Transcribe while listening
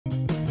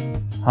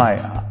Hi,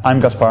 I'm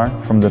Gaspar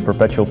from the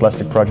Perpetual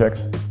Plastic Project,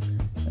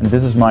 and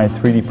this is my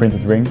 3D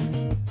printed ring,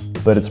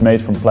 but it's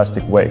made from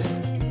plastic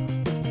waste.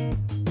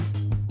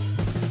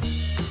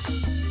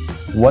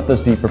 What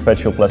does the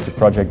Perpetual Plastic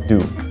Project do?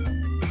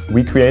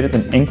 We created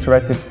an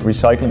interactive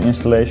recycling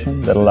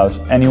installation that allows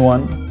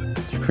anyone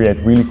to create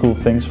really cool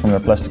things from their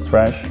plastic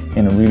trash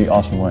in a really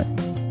awesome way.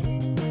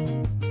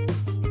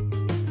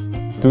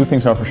 Two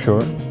things are for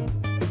sure.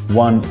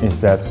 One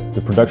is that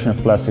the production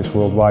of plastics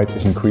worldwide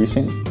is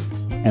increasing,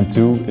 and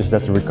two is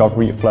that the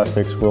recovery of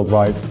plastics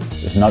worldwide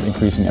is not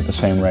increasing at the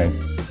same rate.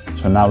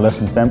 So now less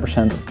than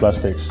 10% of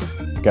plastics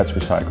gets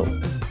recycled.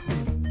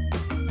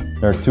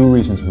 There are two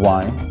reasons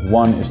why.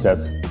 One is that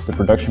the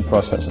production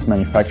process of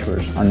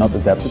manufacturers are not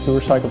adapted to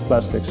recycled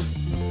plastics,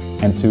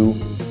 and two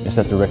is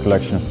that the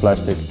recollection of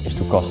plastic is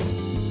too costly.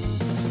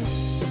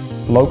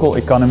 Local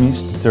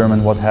economies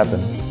determine what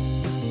happens.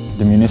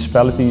 The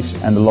municipalities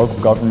and the local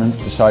government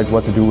decide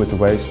what to do with the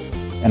waste,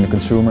 and the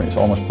consumer is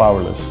almost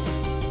powerless.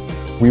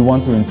 We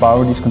want to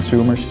empower these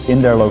consumers in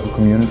their local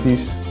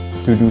communities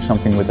to do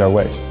something with their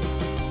waste.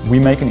 We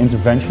make an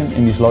intervention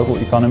in these local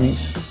economies,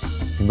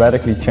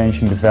 radically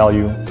changing the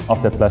value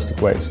of that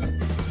plastic waste.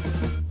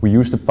 We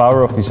use the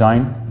power of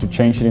design to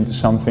change it into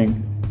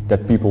something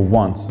that people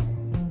want.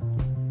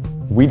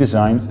 We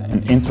designed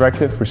an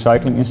interactive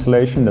recycling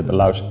installation that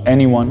allows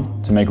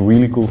anyone to make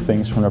really cool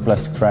things from their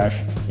plastic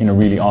trash in a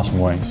really awesome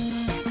way.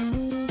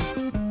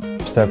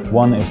 Step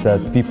one is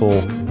that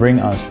people bring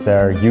us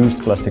their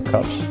used plastic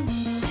cups,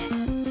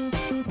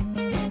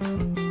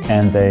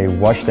 and they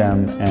wash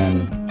them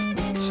and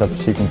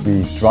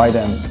subsequently dry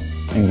them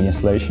in the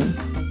installation.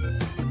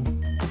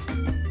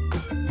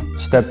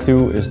 Step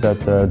two is that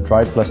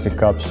dried plastic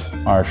cups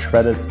are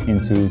shredded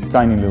into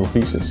tiny little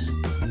pieces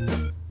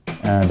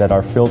that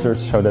are filtered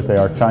so that they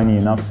are tiny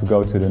enough to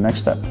go to the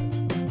next step.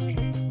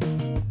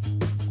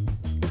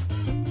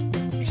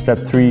 Step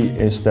three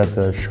is that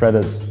the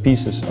shredded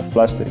pieces of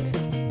plastic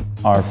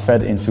are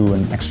fed into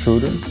an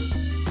extruder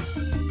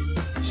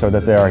so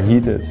that they are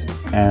heated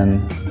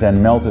and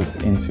then melted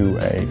into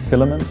a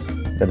filament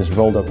that is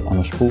rolled up on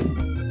a spool.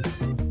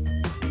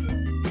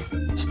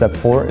 Step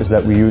four is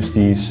that we use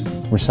these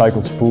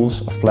recycled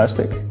spools of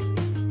plastic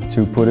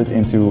to put it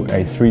into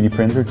a 3D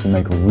printer to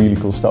make really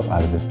cool stuff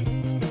out of it.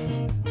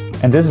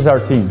 And this is our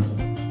team.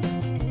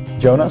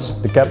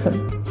 Jonas, the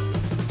captain.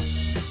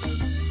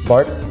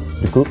 Bart,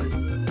 the cook.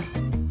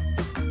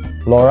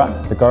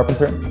 Laura, the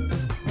carpenter.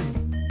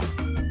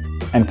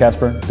 And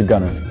Casper, the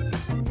gunner.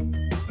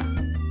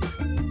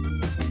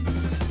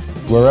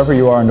 Wherever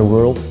you are in the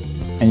world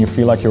and you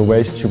feel like your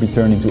waste should be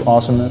turned into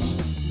awesomeness,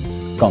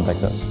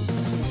 contact us.